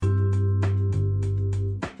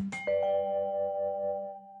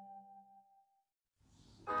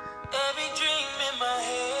Every dream in my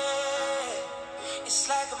head, it's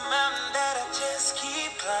like a mountain that I just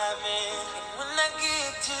keep climbing. And when I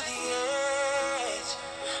get to the edge,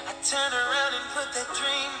 I turn around and put that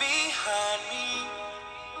dream behind me.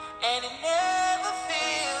 And it never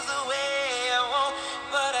feels the way I want,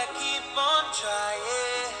 but I keep on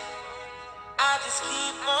trying. I just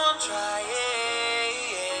keep on trying.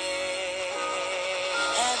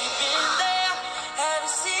 Have you been there? Have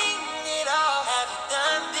you seen it all? Have you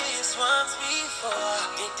done this once before?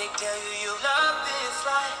 Did they tell you you love this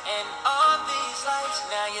life and all these lights?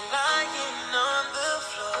 Now you're lying on the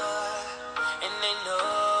floor, and they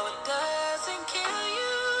know it doesn't kill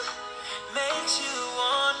you, makes you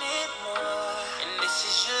want it more. And this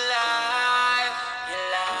is your life, your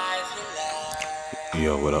life, your life.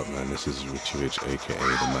 Yo, what up, man? This is Richie Rich, aka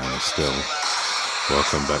The Man of Still.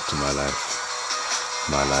 Welcome back to my life.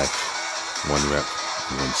 My life, one rep,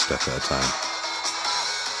 one step at a time.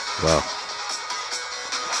 Well,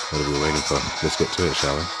 what are we waiting for? Let's get to it,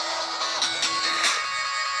 shall we?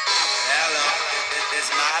 Hello, this is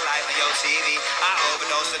my life on your TV. I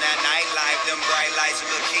overdose on that nightlife, them bright lights and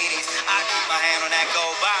bikinis. I keep my hand on that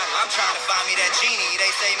gold bottle. I'm trying to find me that genie. They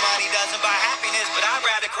say money doesn't buy happiness, but I'd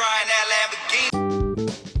rather cry in that Lamborghini.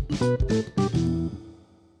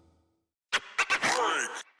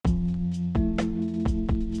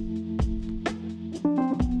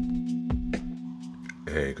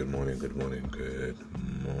 Hey, good morning.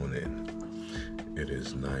 It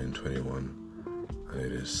is 9:21 and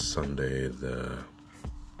it is Sunday the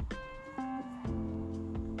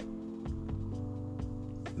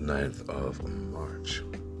 9th of March.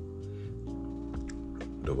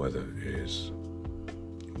 The weather is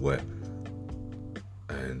wet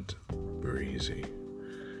and breezy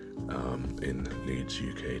in Leeds,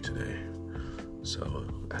 UK today. So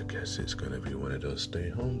I guess it's going to be one of those stay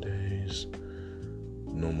home days.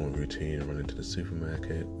 Normal routine, running to the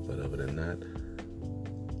supermarket, but other than that,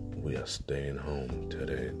 we are staying home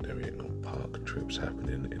today. There ain't no park trips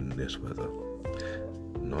happening in this weather.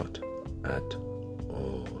 Not at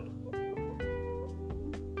all.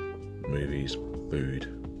 Movies, food,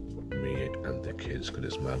 me and the kids, because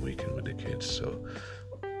it's my weekend with the kids, so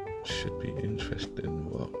should be interesting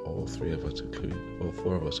what all four of us,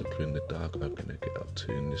 including the dog, are gonna get up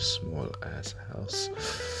to in this small ass house.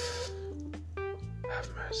 Have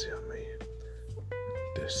mercy on me.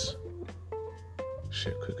 This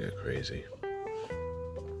shit could get crazy.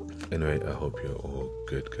 Anyway, I hope you're all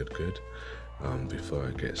good. Before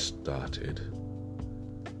I get started,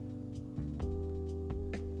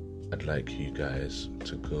 I'd like you guys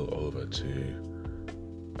to go over to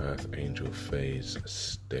Earth Angel Faye's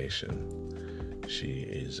station. She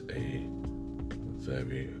is a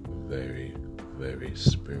very, very, very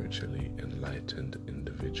spiritually enlightened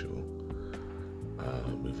individual.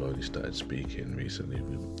 We've already started speaking recently.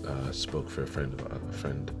 We spoke for a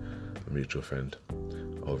mutual friend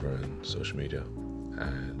over on social media,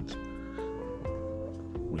 and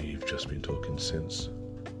we've just been talking since,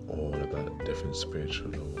 all about different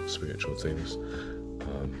spiritual things.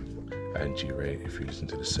 Angie Ray, if you listen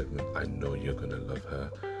to this segment, I know you're gonna love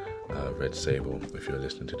her. Red Sable, if you're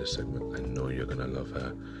listening to this segment, I know you're gonna love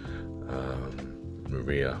her.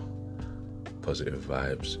 Maria, Positive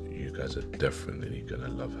Vibes, you guys are definitely gonna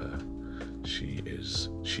love her. She's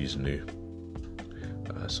new,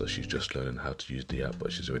 so she's just learning how to use the app,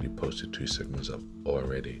 but she's already posted 2 segments up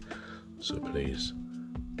already. So please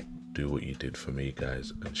do what you did for me,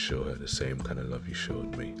 guys, and show her the same kind of love you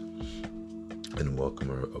showed me, and welcome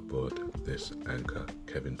her aboard this anchor.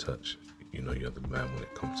 Kevin Touch, you know you're the man when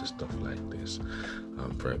it comes to stuff like this.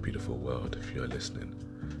 Bright Beautiful World, if you're listening,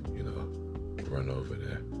 run over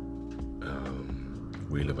there.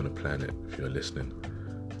 We Live on a Planet, if you're listening,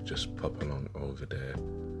 just pop along over there.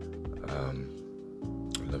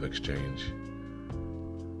 Love Exchange,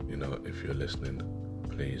 if you're listening,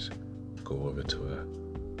 please go over to her.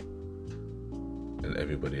 And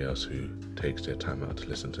everybody else who takes their time out to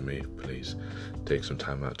listen to me, please take some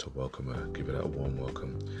time out to welcome her, give her that warm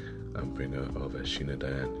welcome, and bring her over. Sheena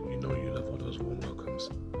Diane, you know you love all those warm welcomes.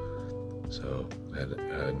 So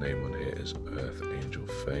her name on here is Earth Angel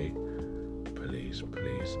Faye. Please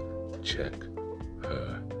check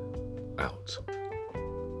her out.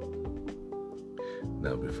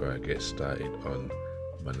 Now, before I get started on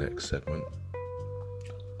my next segment,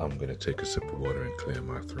 I'm going to take a sip of water and clear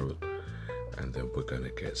my throat, and then we're going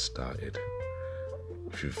to get started.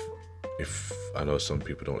 If I know some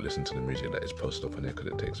people don't listen to the music that is posted up on there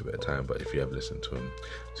because it takes a bit of time, but if you have listened to them,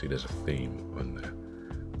 see there's a theme on there.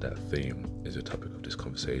 That theme is the topic of this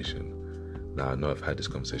conversation. Now, I know I've had this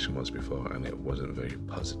conversation once before and it wasn't very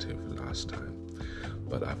positive last time.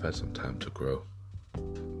 But I've had some time to grow.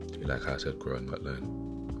 Like I said, grow and not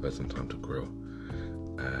learn. I've had some time to grow.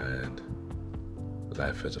 And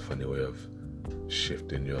life has a funny way of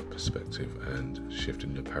shifting your perspective and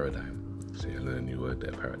shifting your paradigm. See, I learned a new word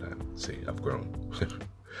there, paradigm. See, I've grown.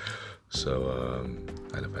 So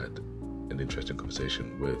I've had an interesting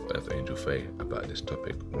conversation with Earth Angel Faye about this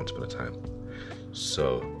topic once upon a time.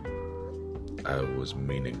 So I was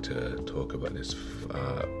meaning to talk about this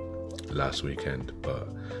last weekend, but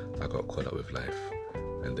I got caught up with life,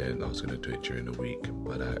 and then I was going to do it during the week,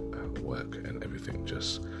 but at work and everything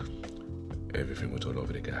was all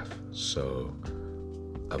over the gaff. So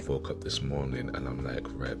I woke up this morning and I'm like,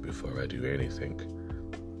 right, before I do anything,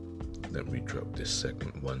 let me drop this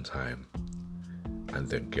segment one time and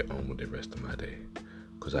then get on with the rest of my day.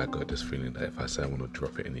 Because I got this feeling that if I say I want to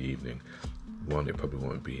drop it in the evening, one, it probably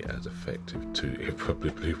won't be as effective. Two, it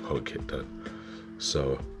probably won't get done.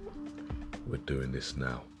 So we're doing this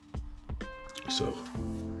now. So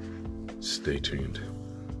stay tuned.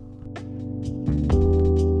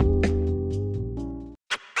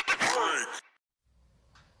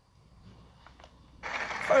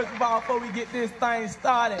 First of all, before we get this thing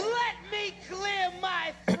started, let me clear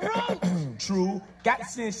my throat. True, got to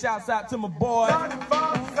send shouts out to my boys,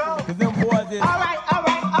 cause them boys is All right.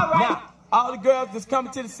 Now, all the girls that's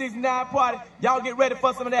coming to the 69 party, y'all get ready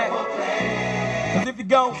for some of that. Cause if you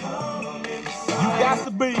don't, you got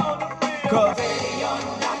to be. Cause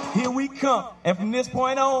here we come, and from this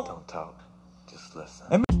point on, Don't talk, just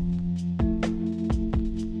listen.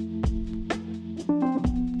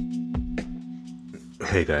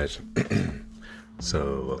 Hey guys,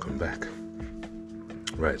 so welcome back.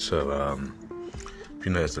 Right, so if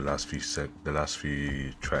you notice the last few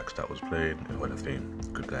tracks that was played, what a theme.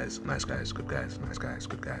 Good guys, nice guys, good guys, nice guys,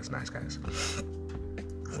 good guys, nice guys.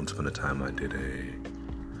 Once upon a time I did a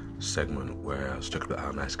segment where I was talking about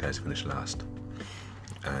how nice guys finish last,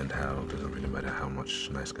 and how it doesn't really matter how much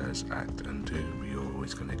nice guys act and do, we're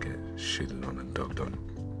always gonna get shitted on and dogged on,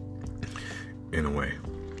 in a way.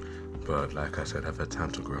 But like I said, I've had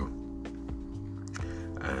time to grow,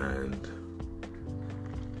 and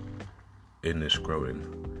in this growing,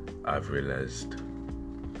 I've realized,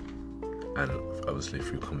 and obviously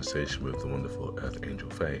through conversation with the wonderful Earth Angel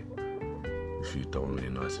Faye, if you don't really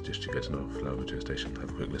know, I suggest you get to know Flower Radio Station, have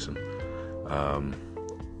a quick listen.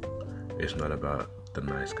 It's not about the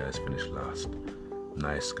nice guys finish last.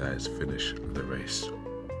 Nice guys finish the race,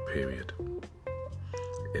 period.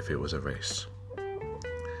 If it was a race,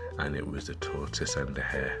 and it was the tortoise and the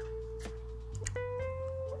hare,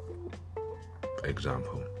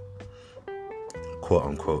 example, quote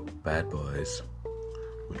unquote bad boys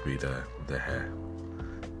would be the hare,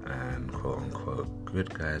 and quote unquote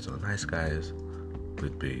good guys or nice guys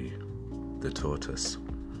would be the tortoise.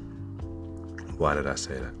 Why did I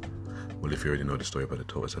say that? Well, if you already know the story about the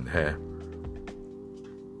tortoise and the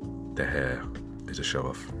hare is a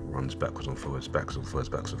show-off, runs backwards and forwards,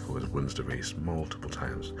 wins the race multiple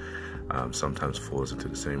times. Sometimes falls into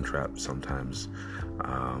the same trap, sometimes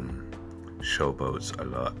showboats a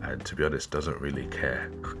lot, and to be honest, doesn't really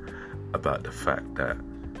care about the fact that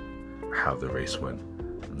how the race went.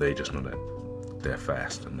 They just know that they're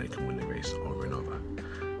fast and they can win the race over and over.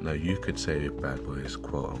 Now, you could say bad boys,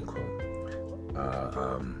 quote unquote,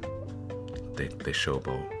 they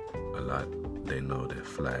showboat a lot. They know they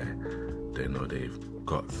fly. They know they've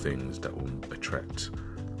got things that will attract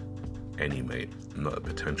any mate, not a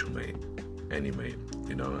potential mate, any mate,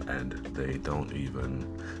 you know, and they don't even,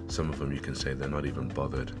 some of them you can say they're not even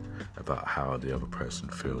bothered about how the other person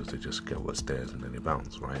feels. They just get what's theirs and then they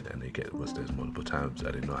bounce, right? And they get what's theirs multiple times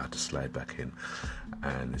and they know how to slide back in.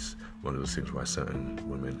 And it's one of those things why certain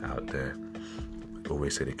women out there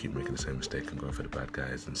always say they keep making the same mistake and going for the bad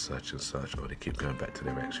guys and such, or they keep going back to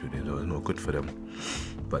their ex who they know is not good for them,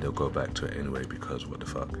 but they'll go back to it anyway because what the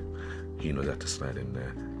fuck, he knows how to slide in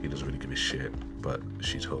there, he doesn't really give a shit, but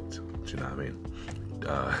she's hooked. Do you know what I mean?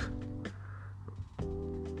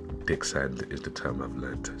 Dick sand is the term I've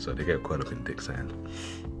learned, so they get caught up in dick sand.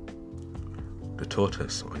 The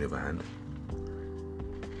tortoise, on the other hand,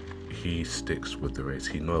 he sticks with the race.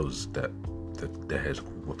 He knows that the hare's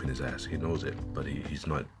whooping his ass. He knows it, but he's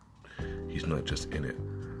not just in it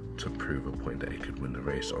to prove a point that he could win the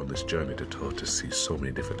race. On this journey, the tortoise sees so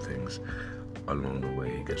many different things along the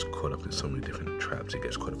way. He gets caught up in so many different traps. He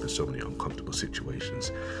gets caught up in so many uncomfortable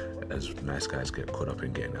situations, as nice guys get caught up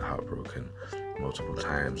in getting their heart broken multiple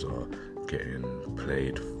times, or getting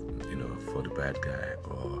played, you know, for the bad guy,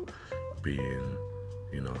 or being,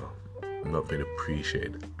 you know, not being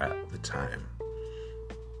appreciated at the time.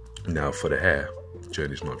 Now, for the hare, the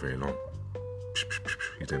journey's not very long.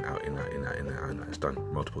 he's in, out, and it's done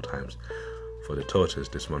multiple times. For the tortoise,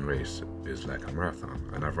 this one race is like a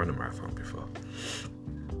marathon, and I've run a marathon before.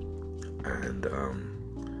 And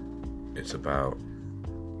it's about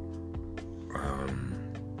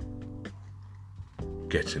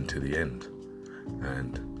getting to the end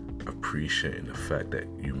and appreciating the fact that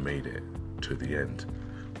you made it to the end,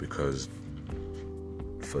 because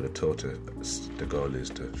for the tortoise, the goal is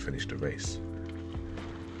to finish the race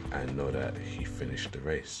and know that he finished the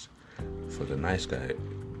race. For the nice guy,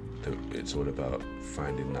 it's all about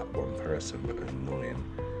finding that one person and knowing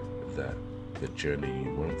that the journey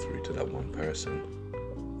you went through to that one person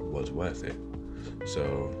was worth it.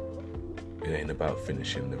 So it ain't about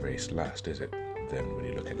finishing the race last, is it? Then when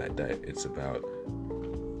you look at it like that, it's about,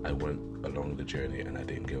 I went along the journey and I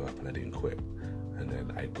didn't give up and I didn't quit, and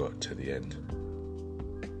then I got to the end.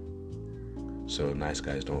 So nice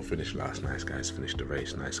guys don't finish last, nice guys finish the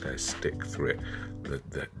race, nice guys stick through it.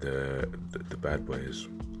 The bad boys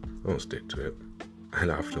don't stick to it,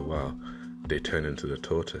 and after a while they turn into the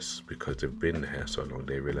tortoise because they've been here so long.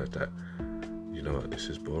 They realize that, you know what, this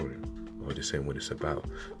is boring, or this ain't what it's about,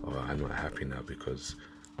 or I'm not happy now, because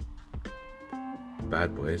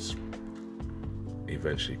bad boys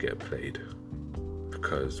eventually get played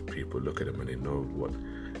because people look at them and they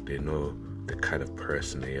know the kind of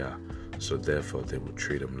person they are, so therefore they will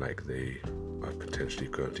treat them like they are potentially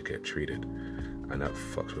going to get treated, and that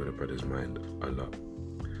fucks with a brother's mind a lot.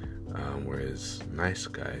 Whereas nice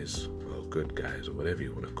guys, or good guys, or whatever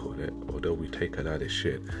you want to call it, although we take a lot of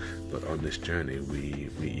shit, but on this journey we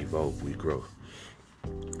evolve, we grow,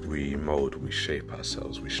 we mold, we shape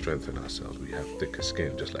ourselves, we strengthen ourselves, we have thicker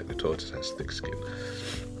skin, just like the tortoise has thick skin.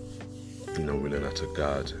 You know, we learn how to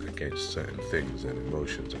guard against certain things and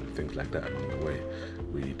emotions and things like that along the way.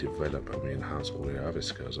 We develop and we enhance all the other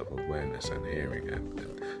skills of awareness and hearing and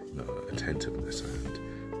you know, attentiveness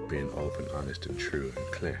and being open, honest and true and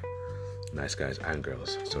clear. Nice guys and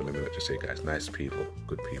girls. So let me not just say guys, nice people,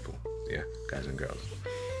 good people, yeah, guys and girls.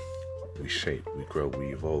 We shape, we grow,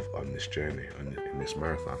 we evolve on this journey, in this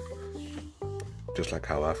marathon. Just like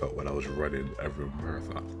how I felt when I was running every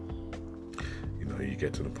marathon. You know, you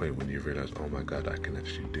get to the point when you realize, oh my God, I can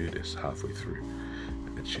actually do this halfway through.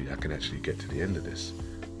 I can actually get to the end of this,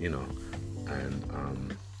 you know.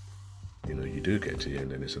 And, you know, you do get to the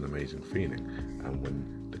end and it's an amazing feeling. And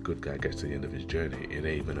when the good guy gets to the end of his journey, it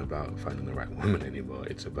ain't even about finding the right woman anymore.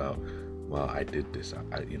 It's about, well, I did this.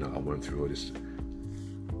 I went through all this,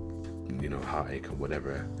 you know, heartache and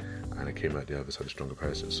whatever, and I came out the other side a stronger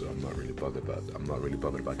person. So I'm not really bothered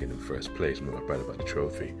about getting in first place. I'm not bothered about the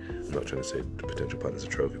trophy. I'm not trying to say the potential partner's a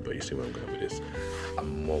trophy, but you see where I'm going with this.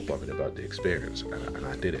 I'm more bothered about the experience, and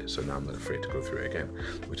I did it. So now I'm not afraid to go through it again,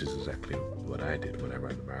 which is exactly what I did when I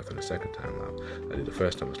ran the marathon the second time out. I did the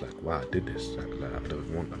first time, I was like, wow, I did this.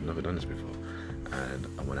 I've never done this before. And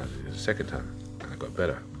I went out and did it the second time, and I got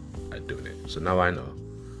better at doing it. So now I know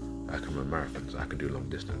I can run marathons, I can do long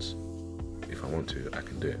distance. If I want to, I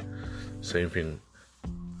can do it. Same thing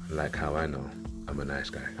like how I know I'm a nice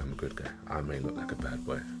guy, I'm a good guy. I may look like a bad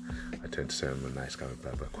boy. I tend to say I'm a nice guy with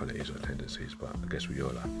bad boy qualities or tendencies, but I guess we all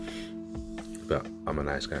are. But I'm a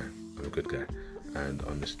nice guy, I'm a good guy. And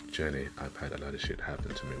on this journey, I've had a lot of shit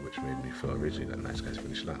happen to me, which made me feel originally that nice guys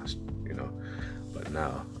finish last, you know. But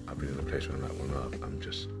now I've been in a place where I'm like, well, no, I'm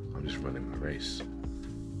just running my race.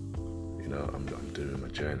 You know, I'm doing my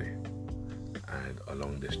journey. And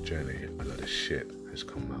along this journey, a lot of shit has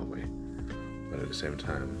come my way. But at the same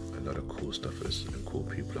time, a lot of cool stuff and cool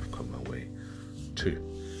people have come my way too.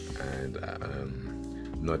 And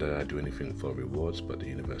not that I do anything for rewards, but the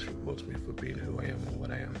universe rewards me for being who I am and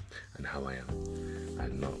what I am and how I am.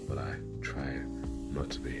 And not what I try not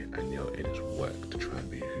to be. And it is work to try and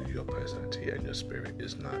be who your personality and your spirit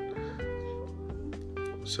is not.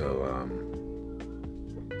 So,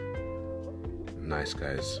 nice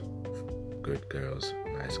guys, good girls,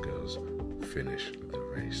 nice girls, finish the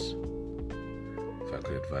race. If I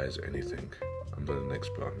could advise anything, I'm not an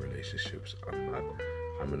expert on relationships.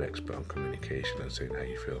 I'm an expert on communication and saying how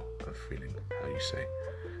you feel and feeling how you say.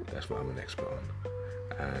 That's what I'm an expert on.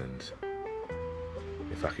 And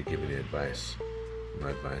if I could give any advice,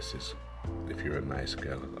 my advice is, if you're a nice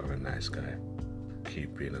girl or a nice guy,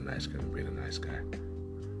 keep being a nice girl and being a nice guy.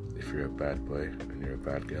 If you're a bad boy and you're a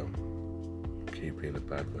bad girl, keep being a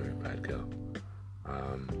bad boy or a bad girl.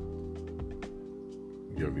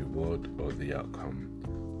 Your reward or the outcome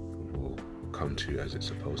will come to you as it's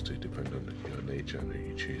supposed to, depending on your nature and who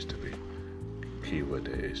you choose to be. Keyword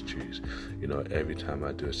there is choose. You know, every time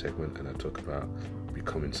I do a segment and I talk about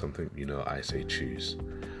becoming something, you know, I say choose,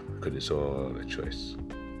 because it's all a choice.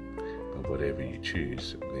 But whatever you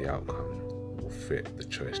choose, the outcome will fit the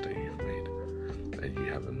choice that you've made. And you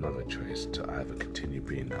have another choice to either continue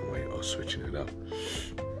being that way or switching it up.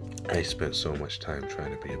 I spent so much time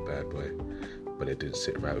trying to be a bad boy, but it didn't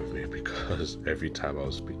sit right with me, because every time I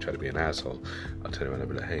was trying to be an asshole, I'll turn around and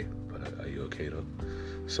be like, hey, but are you okay though?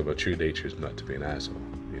 So my true nature is not to be an asshole,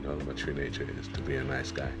 you know, my true nature is to be a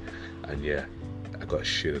nice guy. And yeah, I got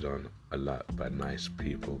shitted on a lot by nice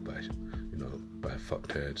people, by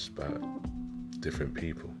fuckheads, by different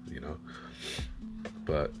people, you know.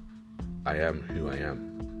 But I am who I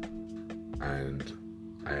am, and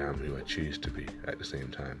I am who I choose to be at the same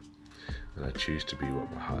time. And I choose to be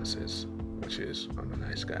what my heart says, which is, I'm a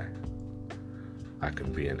nice guy. I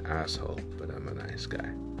can be an asshole, but I'm a nice guy.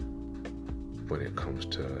 When it comes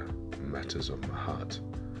to matters of my heart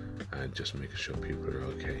and just making sure people are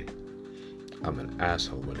okay, I'm an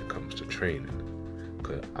asshole when it comes to training,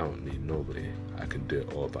 because I don't need nobody. I can do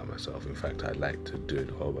it all by myself. In fact, I like to do it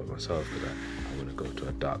all by myself, because I want to go to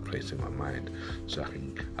a dark place in my mind so I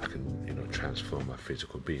can transform my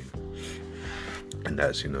physical being. And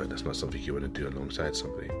that's not something you want to do alongside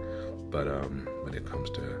somebody. But when it comes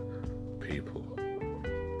to people,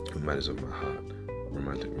 matters of my heart,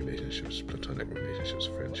 romantic relationships, platonic relationships,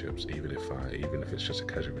 friendships, even if it's just a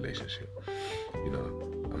casual relationship,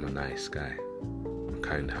 I'm a nice guy. I'm a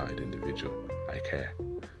kind-hearted individual. I care.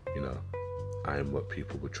 I am what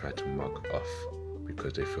people would try to mug off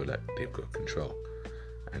because they feel like they've got control.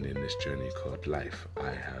 And in this journey called life,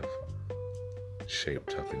 I have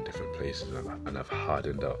shaped up in different places, and I've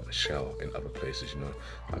hardened out my shell in other places.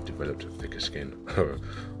 I've developed a thicker skin,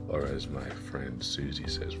 or as my friend Susie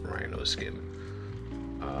says, rhino skin.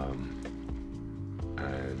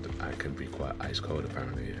 And I can be quite ice cold,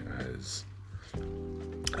 apparently, as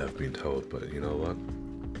I've been told. But you know what?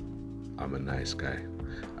 I'm a nice guy,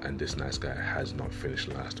 and this nice guy has not finished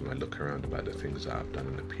last. When I look around about the things that I've done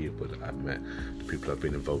and the people that I've met, the people I've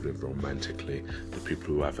been involved with romantically, the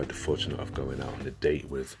people who I've had the fortune of going out on a date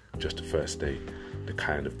with, just the first date, the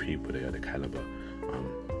kind of people they are, the caliber,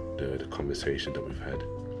 the conversation that we've had.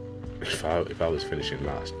 If I was finishing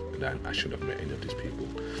last, then I shouldn't have met any of these people.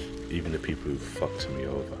 Even the people who fucked me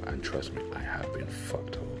over, and trust me, I have been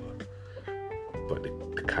fucked over. But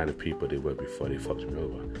the kind of people they were before they fucked me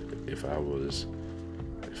over, if I was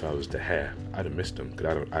the hare, I'd have missed them,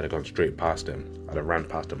 because I'd have gone straight past them. I'd have ran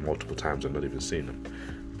past them multiple times and not even seen them.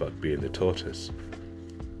 But being the tortoise,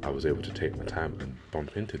 I was able to take my time and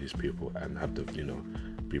bump into these people and have the,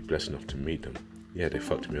 be blessed enough to meet them. Yeah, they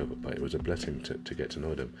fucked me over, but it was a blessing to get to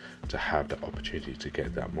know them, to have that opportunity to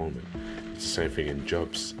get that moment. It's the same thing in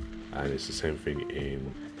jobs, and it's the same thing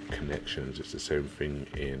in connections. It's the same thing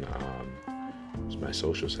in my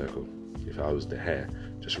social circle. If I was the hare,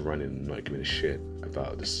 just running, not giving a shit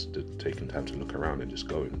about this, taking time to look around and just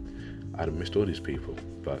going, I'd have missed all these people.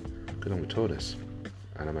 But because I'm a tortoise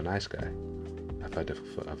and I'm a nice guy, I've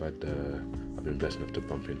been blessed enough to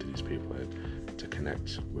bump into these people and to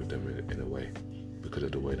connect with them in a way, because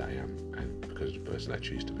of the way that I am and because of the person I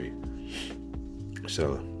choose to be.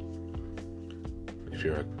 So, if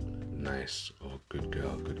you're a nice or good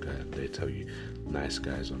girl, good guy, they tell you nice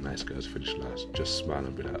guys or nice girls finish last, just smile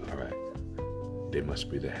and be like, alright, they must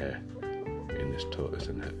be the hare in this tortoise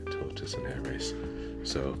and hare race.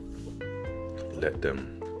 So let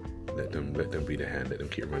them be the hare, let them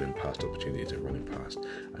keep running past opportunities and running past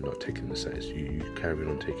and not taking the sides. You carry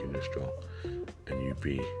on taking your stroll, and you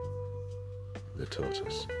be the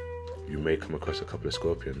tortoise. You may come across a couple of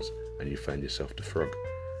scorpions and you find yourself the frog,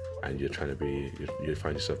 and you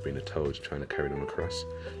find yourself being a toad trying to carry them across,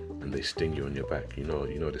 and they sting you on your back. You know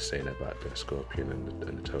the saying about the scorpion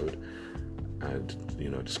and the toad, and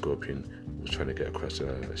the scorpion was trying to get across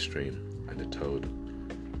a stream, and the toad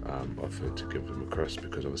offered to give them across,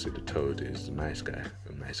 because obviously the toad is a nice guy,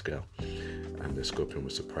 a nice girl, and the scorpion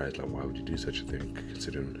was surprised, like, why would you do such a thing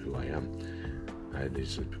considering who I am? And he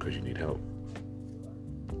said, because you need help.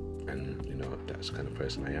 And that's the kind of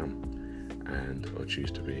person I am, or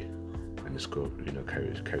choose to be. And the scorpion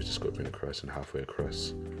carries the scorpion across, and halfway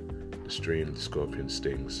across the stream, the scorpion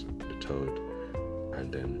stings the toad,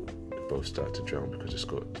 and then they both start to drown because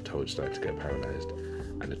the toad started to get paralyzed.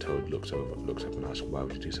 And the toad looks up and asks, why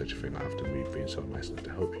would you do such a thing after me being so nice enough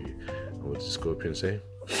to help you? And what does the scorpion say?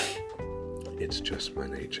 It's just my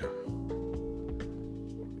nature.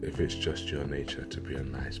 If it's just your nature to be a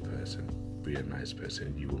nice person, be a nice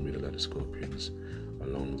person. You will meet a lot of scorpions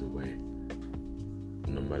along the way.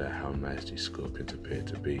 No matter how nice these scorpions appear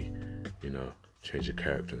to be, change your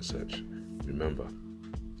character and such. Remember,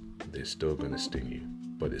 they're still going to sting you,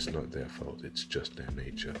 but it's not their fault. It's just their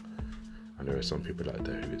nature. And there are some people out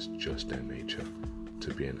there who it's just their nature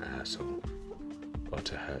to be an asshole, or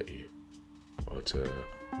to hurt you, or to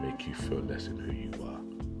make you feel less than who you are.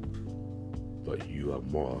 But you are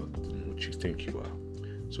more than what you think you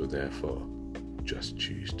are. So therefore, just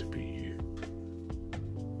choose to be you.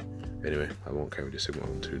 Anyway, I won't carry this segment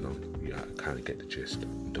on too long. You kind of get the gist,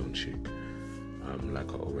 don't you?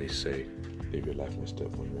 Like I always say, live your life one step,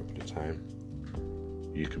 one rep at a time.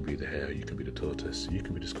 You can be the hare, you can be the tortoise, you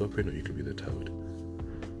can be the scorpion, or you can be the toad.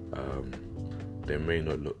 They may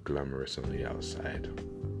not look glamorous on the outside,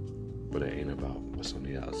 but it ain't about what's on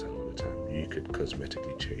the outside all the time. You could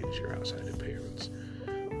cosmetically change your outside appearance,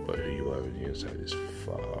 but who you are on the inside is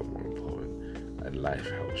far more important, and life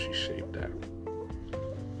helps you shape that.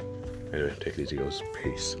 Anyway, take it easy, guys.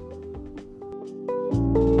 Peace.